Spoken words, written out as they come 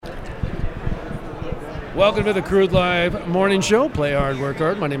Welcome to the Crude Live Morning Show. Play hard, work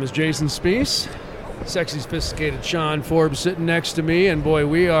hard. My name is Jason Spees. Sexy, sophisticated Sean Forbes sitting next to me. And boy,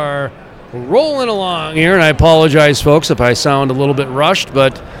 we are rolling along here. And I apologize, folks, if I sound a little bit rushed,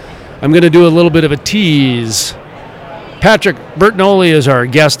 but I'm going to do a little bit of a tease. Patrick Bertagnoli is our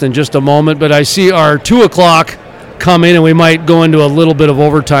guest in just a moment, but I see our 2 o'clock coming, and we might go into a little bit of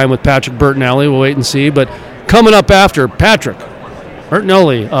overtime with Patrick Bertagnoli. We'll wait and see. But coming up after Patrick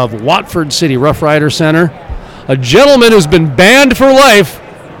Bertagnoli of Watford City RoughRider Center, a gentleman who's been banned for life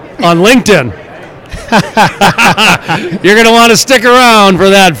on LinkedIn. You're going to want to stick around for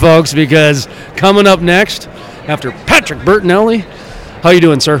that, folks, because coming up next after Patrick Bertagnoli, how you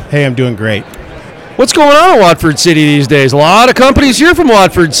doing, sir? Hey, I'm doing great. What's going on in Watford City these days? A lot of companies here from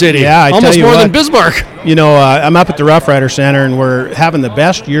Watford City. Yeah, almost more than Bismarck. You know, I'm up at the RoughRider Center, and we're having the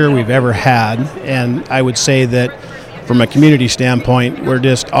best year we've ever had. And I would say that from a community standpoint, we're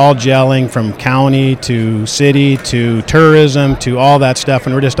just all gelling from county to city to tourism to all that stuff.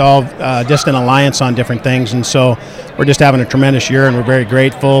 And we're just all just in alliance on different things. And so we're just having a tremendous year, and we're very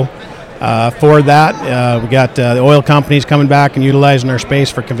grateful for that. We got the oil companies coming back and utilizing our space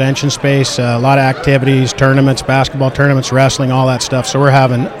for convention space, a lot of activities, tournaments, basketball tournaments, wrestling, all that stuff. So we're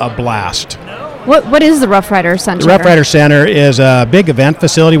having a blast. What is the RoughRider Center? The RoughRider Center is a big event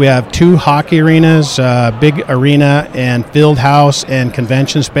facility. We have 2 hockey arenas, big arena and field house and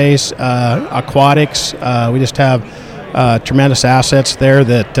convention space, aquatics. We just have tremendous assets there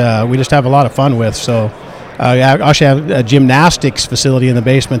that we just have a lot of fun with. So we actually have a gymnastics facility in the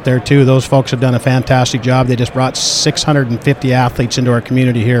basement there too. Those folks have done a fantastic job. They just brought 650 athletes into our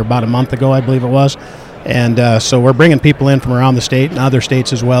community here about a month ago, I believe it was. And so we're bringing people in from around the state and other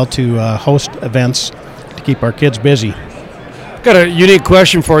states as well to host events to keep our kids busy. Got a unique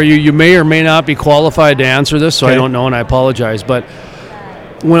question for you. You may or may not be qualified to answer this, so okay. I don't know, and I apologize. But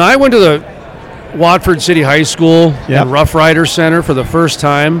when I went to the Watford City High School and RoughRider Center for the first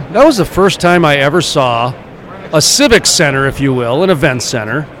time, that was the first time I ever saw a civic center, if you will, an event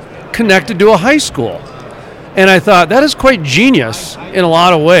center, connected to a high school. And I thought, that is quite genius in a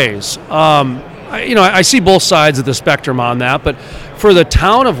lot of ways. I see both sides of the spectrum on that, but for the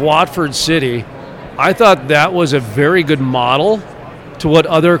town of Watford City, I thought that was a very good model to what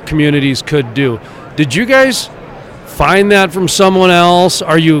other communities could do. Did you guys find that from someone else?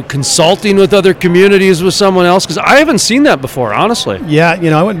 Are you consulting with other communities with someone else? Because I haven't seen that before, honestly. Yeah,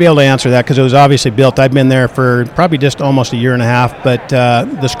 I wouldn't be able to answer that because it was obviously built. I've been there for probably just almost a year and a half, but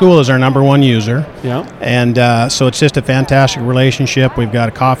the school is our number one user. Yeah. And so it's just a fantastic relationship. We've got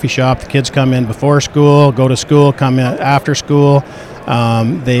a coffee shop. The kids come in before school, go to school, come in after school.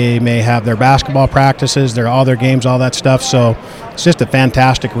 They may have their basketball practices, all their games, all that stuff. So it's just a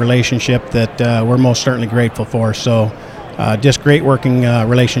fantastic relationship that we're most certainly grateful for. So just great working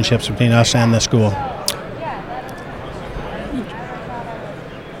relationships between us and the school.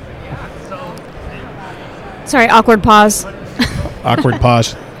 Sorry, awkward pause. Awkward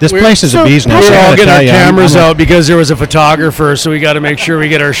pause. This place is a bee's nest. We're all getting our cameras out because there was a photographer, so we got to make sure we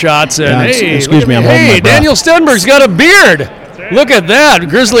get our shots in. Yeah, excuse me, I'm holding my breath. Daniel Stenberg's got a beard. Look at that.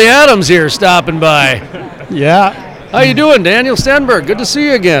 Grizzly Adams here stopping by. Yeah. How you doing, Daniel Stenberg? Good to see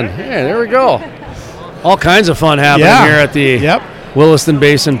you again. Yeah, there we go. All kinds of fun happening here at the Williston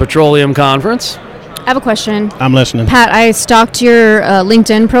Basin Petroleum Conference. I have a question. I'm listening. Pat, I stalked your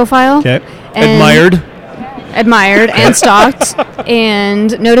LinkedIn profile. Okay. Admired and stalked,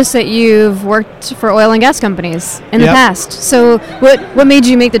 and noticed that you've worked for oil and gas companies in the past. So what made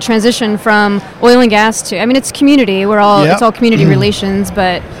you make the transition from oil and gas to, it's community, it's all community relations,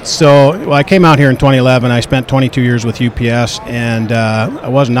 but... So, I came out here in 2011. I spent 22 years with UPS, and I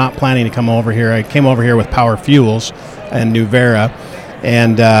was not planning to come over here. I came over here with Power Fuels and New Vera,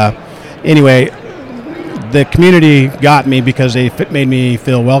 and anyway, the community got me because they made me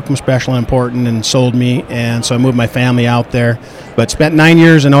feel welcome, special, and important, and sold me, and so I moved my family out there. But spent 9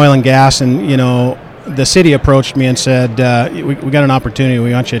 years in oil and gas, and the city approached me and said, we got an opportunity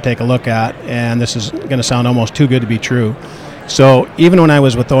we want you to take a look at, and this is going to sound almost too good to be true. So even when I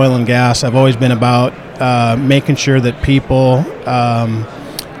was with oil and gas, I've always been about making sure that people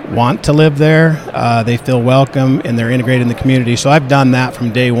want to live there, they feel welcome, and they're integrated in the community. So I've done that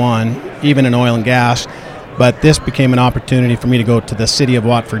from day one, even in oil and gas. But this became an opportunity for me to go to the city of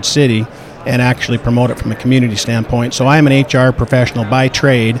Watford City and actually promote it from a community standpoint. So I am an HR professional by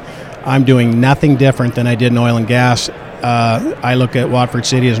trade. I'm doing nothing different than I did in oil and gas. I look at Watford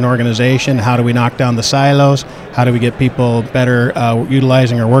City as an organization. How do we knock down the silos? How do we get people better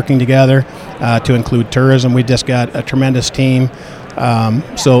utilizing or working together to include tourism? We just got a tremendous team.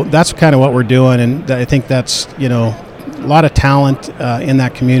 So that's kind of what we're doing, and I think that's, lot of talent in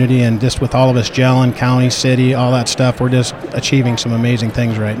that community, and just with all of us gelling, county, city, all that stuff, we're just achieving some amazing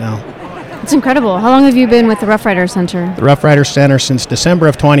things right now. It's incredible. How long have you been with the RoughRider Center? The RoughRider Center since December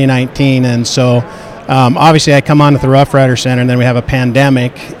of 2019, and so obviously I come on with the RoughRider Center, and then we have a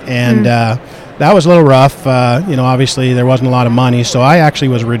pandemic, and that was a little rough. Obviously there wasn't a lot of money, so I actually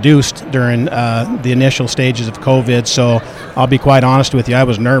was reduced during the initial stages of COVID, so I'll be quite honest with you, I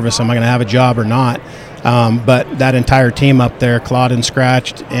was nervous. Am I going to have a job or not? But that entire team up there clawed and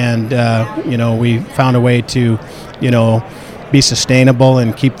scratched, and we found a way to be sustainable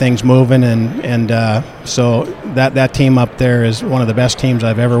and keep things moving, and so that team up there is one of the best teams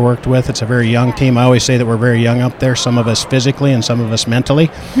I've ever worked with. It's a very young team. I always say that we're very young up there, some of us physically and some of us mentally,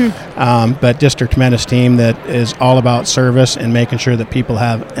 but just a tremendous team that is all about service and making sure that people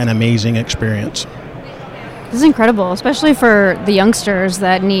have an amazing experience. This is incredible, especially for the youngsters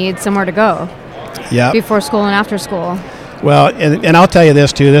that need somewhere to go before school and after school. Well, and I'll tell you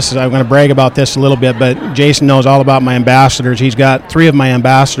this too. I'm going to brag about this a little bit, but Jason knows all about my ambassadors. He's got 3 of my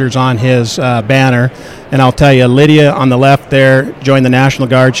ambassadors on his banner, and I'll tell you, Lydia on the left there joined the National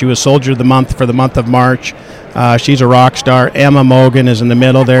Guard. She was Soldier of the Month for the month of March. She's a rock star. Emma Mogan is in the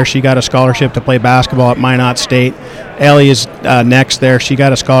middle there. She got a scholarship to play basketball at Minot State. Ellie is next there. She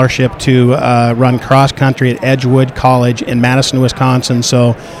got a scholarship to run cross country at Edgewood College in Madison, Wisconsin.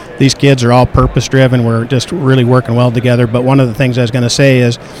 So these kids are all purpose-driven. We're just really working well together. But one of the things I was going to say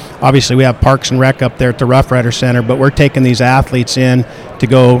is, obviously we have Parks and Rec up there at the RoughRider Center, but we're taking these athletes in to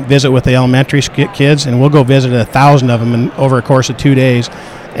go visit with the elementary kids, and we'll go visit 1,000 of them over a course of 2 days.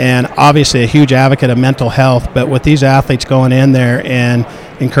 And obviously a huge advocate of mental health, but with these athletes going in there and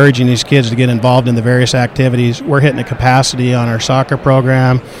encouraging these kids to get involved in the various activities, we're hitting a capacity on our soccer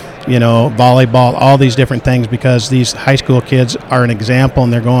program, volleyball, all these different things, because these high school kids are an example,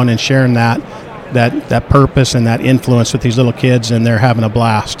 and they're going and sharing that purpose and that influence with these little kids, and they're having a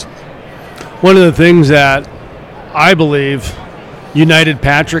blast. One of the things that I believe united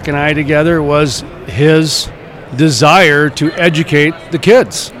Patrick and I together was his desire to educate the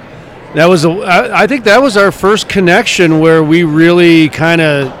kids. I think that was our first connection where we really kind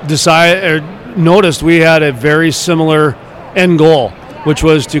of noticed we had a very similar end goal, which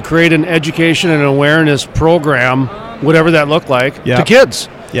was to create an education and awareness program, whatever that looked like, to kids.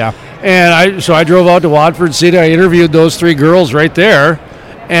 Yeah. And I drove out to Watford City. I interviewed those 3 girls right there,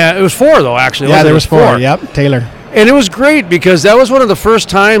 and it was 4 though, actually. Yeah, there was 4. Yep, Taylor. And it was great because that was one of the first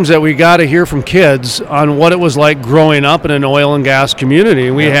times that we got to hear from kids on what it was like growing up in an oil and gas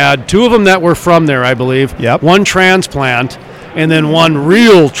community. We had 2 of them that were from there, I believe. Yep. 1 transplant, and then 1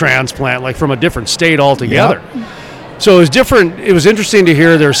 real transplant, like from a different state altogether. Yep. So it was different. It was interesting to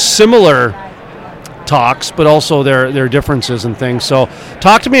hear their similar talks, but also their differences and things. So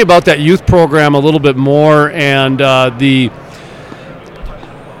talk to me about that youth program a little bit more, and the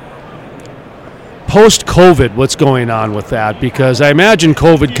post-COVID, what's going on with that? Because I imagine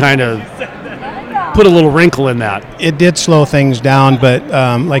COVID kind of put a little wrinkle in that. It did slow things down, but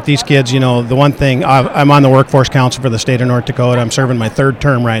like these kids, the one thing, I'm on the Workforce Council for the state of North Dakota. I'm serving my 3rd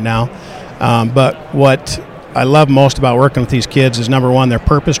term right now. But what I love most about working with these kids is, number one, they're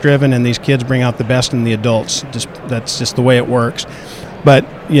purpose-driven, and these kids bring out the best in the adults. That's just the way it works. But,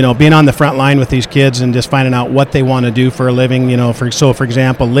 being on the front line with these kids and just finding out what they want to do for a living, for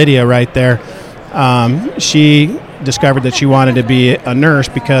example, Lydia right there, she discovered that she wanted to be a nurse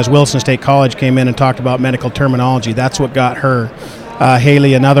because Wilson State College came in and talked about medical terminology. That's what got her.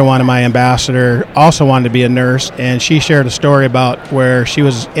 Haley, another one of my ambassador, also wanted to be a nurse, and she shared a story about where she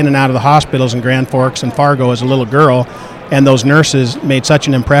was in and out of the hospitals in Grand Forks and Fargo as a little girl, and those nurses made such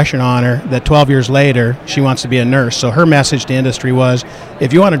an impression on her that 12 years later she wants to be a nurse. So her message to industry was,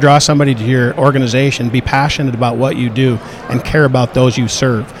 if you want to draw somebody to your organization, be passionate about what you do and care about those you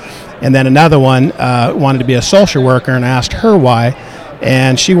serve. And then another one wanted to be a social worker, and asked her why.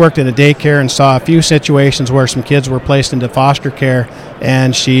 And she worked in a daycare and saw a few situations where some kids were placed into foster care,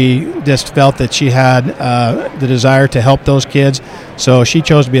 and she just felt that she had the desire to help those kids. So she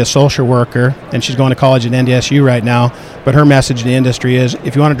chose to be a social worker, and she's going to college at NDSU right now. But her message to the industry is,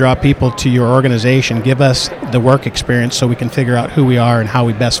 if you want to draw people to your organization, give us the work experience so we can figure out who we are and how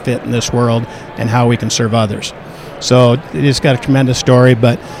we best fit in this world and how we can serve others. So it's got a tremendous story,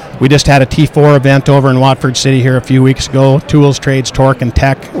 but we just had a T4 event over in Watford City here a few weeks ago, tools, trades, torque, and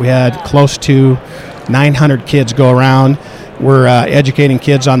tech. We had close to 900 kids go around. We're educating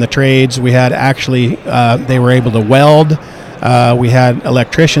kids on the trades. We had actually, they were able to weld. We had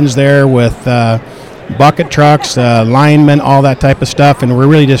electricians there with bucket trucks, linemen, all that type of stuff, and we're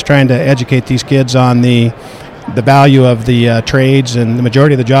really just trying to educate these kids on the the value of the trades, and the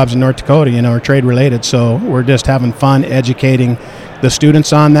majority of the jobs in North Dakota, are trade related. So we're just having fun educating the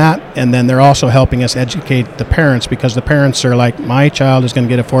students on that, and then they're also helping us educate the parents, because the parents are like, my child is going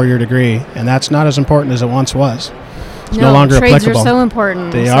to get a 4-year degree, and that's not as important as it once was. It's no longer trades applicable. Are so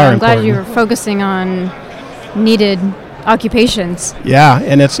important. They so are I'm glad important. you were focusing on needed occupations. Yeah,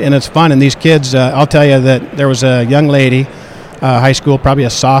 and it's fun. And these kids, I'll tell you that there was a young lady, high school, probably a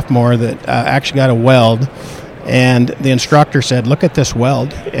sophomore, that actually got a weld, and the instructor said, look at this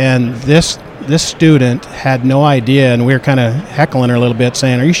weld. And this student had no idea, and we were kind of heckling her a little bit,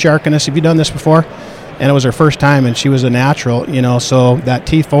 saying, are you sharking us? Have you done this before? And it was her first time, and she was a natural, so that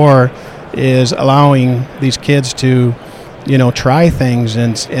T4 is allowing these kids to, try things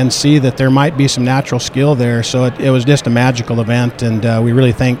and see that there might be some natural skill there. So it was just a magical event, and we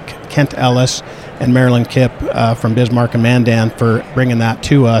really thank Kent Ellis and Marilyn Kipp from Bismarck and Mandan for bringing that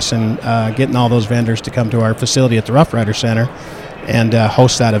to us and getting all those vendors to come to our facility at the RoughRider Center and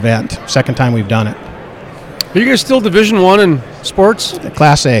host that event. Second time we've done it. Are you guys still Division I in sports?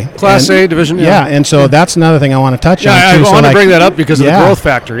 Class A. Class A division. Yeah, and so that's another thing I want to touch on. I want to bring that up because of the growth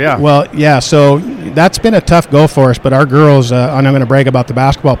factor. Yeah. Well, yeah. So that's been a tough go for us, but our girls. And I'm going to brag about the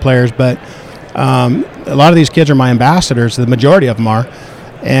basketball players, but a lot of these kids are my ambassadors. The majority of them are,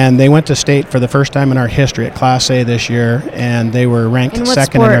 and they went to state for the first time in our history at Class A this year, and they were ranked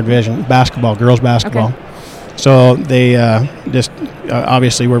second in our division. Basketball, girls basketball. Okay. So they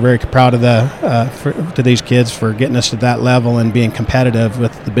obviously we're very proud of to these kids for getting us to that level and being competitive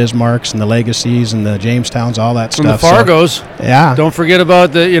with the Bismarcks and the Legacies and the Jamestowns, all that stuff. And the Fargos. So, yeah. Don't forget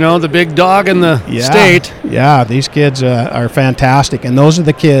about the big dog in the state. Yeah, these kids are fantastic, and those are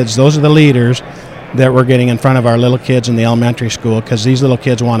the leaders that we're getting in front of our little kids in the elementary school, because these little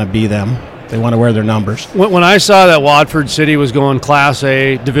kids want to be them. They want to wear their numbers. When I saw that Watford City was going Class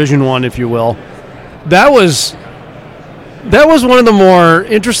A, Division I, if you will, that was one of the more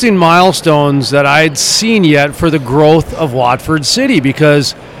interesting milestones that I'd seen yet for the growth of Watford City,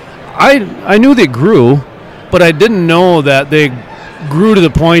 because I knew they grew, but I didn't know that they grew to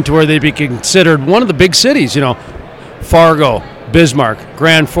the point where they'd be considered one of the big cities. Fargo, Bismarck,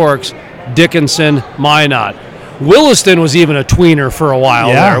 Grand Forks, Dickinson, Minot. Williston was even a tweener for a while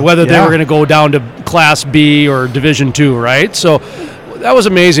there, whether they were going to go down to Class B or Division II, right? So that was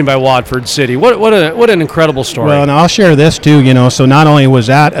amazing by Watford City. What an incredible story. Well, and I'll share this too, so not only was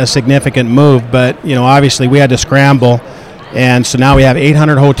that a significant move, but, obviously we had to scramble. And so now we have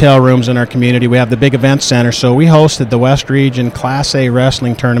 800 hotel rooms in our community. We have the big event center. So we hosted the West Region Class A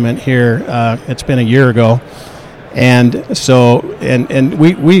wrestling tournament here. It's been a year ago. And so, and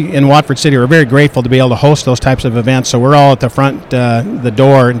we in Watford City are very grateful to be able to host those types of events. So we're all at the front, the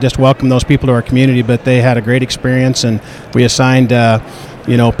door, and just welcome those people to our community. But they had a great experience, and we assigned,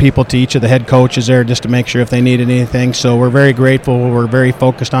 people to each of the head coaches there just to make sure if they needed anything. So we're very grateful. We're very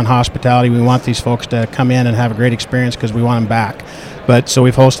focused on hospitality. We want these folks to come in and have a great experience because we want them back. But so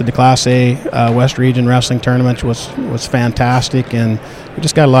we've hosted the Class A West Region Wrestling Tournament, which was fantastic, and we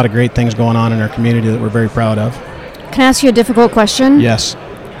just got a lot of great things going on in our community that we're very proud of. Can I ask you a difficult question? Yes.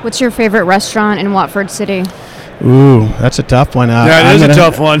 What's your favorite restaurant in Watford City? Ooh, that's a tough one. It is a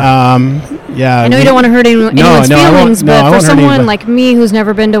tough one. Yeah. I know you don't want to hurt anyone's feelings, but for someone like me who's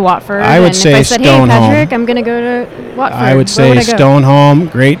never been to Watford, I would say if I said, Stone hey, Home. Patrick, I'm going to go to Watford. I would say Stone Home,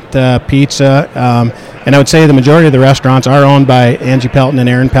 great pizza. And I would say the majority of the restaurants are owned by Angie Pelton and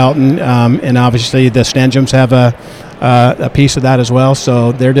Aaron Pelton, and obviously the Stenjums have a piece of that as well.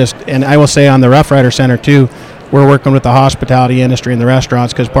 So they're just, and I will say on the RoughRider Center too, we're working with the hospitality industry and the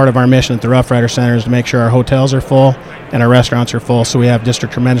restaurants, because part of our mission at the RoughRider Center is to make sure our hotels are full and our restaurants are full. So we have just a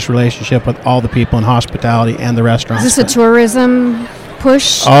tremendous relationship with all the people in hospitality and the restaurants. Is this a tourism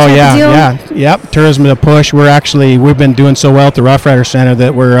push? Oh yep. Tourism is a push. We've been doing so well at the RoughRider Center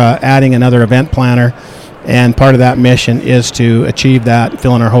that we're adding another event planner, and part of that mission is to achieve that,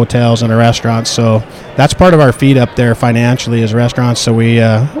 filling our hotels and our restaurants. So that's part of our feed up there financially is restaurants. So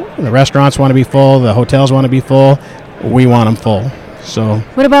the restaurants want to be full, the hotels want to be full, we want them full. So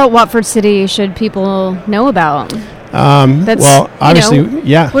what about Watford City should people know about? Well, obviously,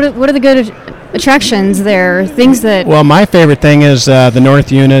 yeah. What are the good attractions there? Things that... Well, my favorite thing is the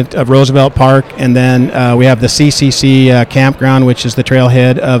north unit of Roosevelt Park, and then we have the CCC campground, which is the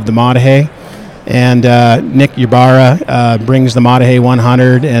trailhead of the Matahay. And Nick Ybarra brings the Matahay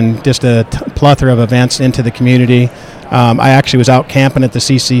 100 and just a plethora of events into the community. I actually was out camping at the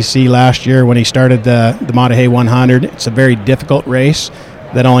CCC last year when he started the Matahay 100. It's a very difficult race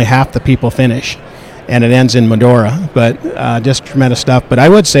that only half the people finish, and it ends in Medora. But just tremendous stuff. But I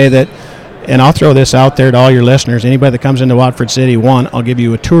would say that And I'll throw this out there to all your listeners. Anybody that comes into Watford City, I'll give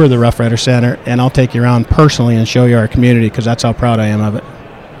you a tour of the RoughRider Center, and I'll take you around personally and show you our community, because that's how proud I am of it.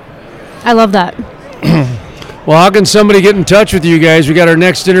 I love that. Well, how can somebody get in touch with you guys? We got our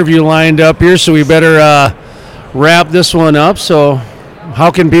next interview lined up here, so we better wrap this one up. So how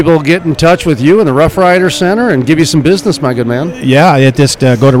can people get in touch with you in the RoughRider Center and give you some business, my good man? Yeah, just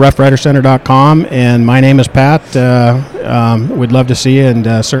go to roughridercenter.com, and my name is Pat. We'd love to see you,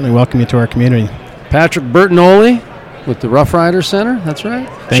 and certainly welcome you to our community. Patrick Bertagnoli with the RoughRider Center. That's right.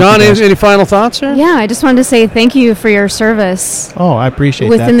 Thank Sean, you, any final thoughts here? Yeah, I just wanted to say thank you for your service. Oh, I appreciate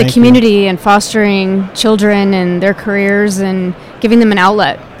that. Within the community and fostering children and their careers and giving them an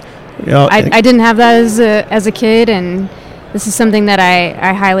outlet. I didn't have that as a kid, and this is something that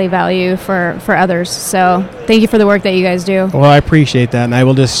I highly value for others. So thank you for the work that you guys do. Well, I appreciate that. And I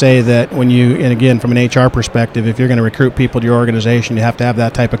will just say that and again, from an HR perspective, if you're going to recruit people to your organization, you have to have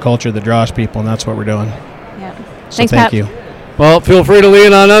that type of culture that draws people, and that's what we're doing. Yeah. So Thanks, thank Pat. you. Well, feel free to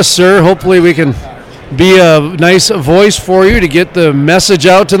lean on us, sir. Hopefully we can be a nice voice for you to get the message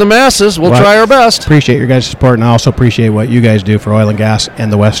out to the masses. We'll try our best. Appreciate your guys' support, and I also appreciate what you guys do for oil and gas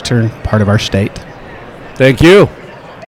and the western part of our state. Thank you.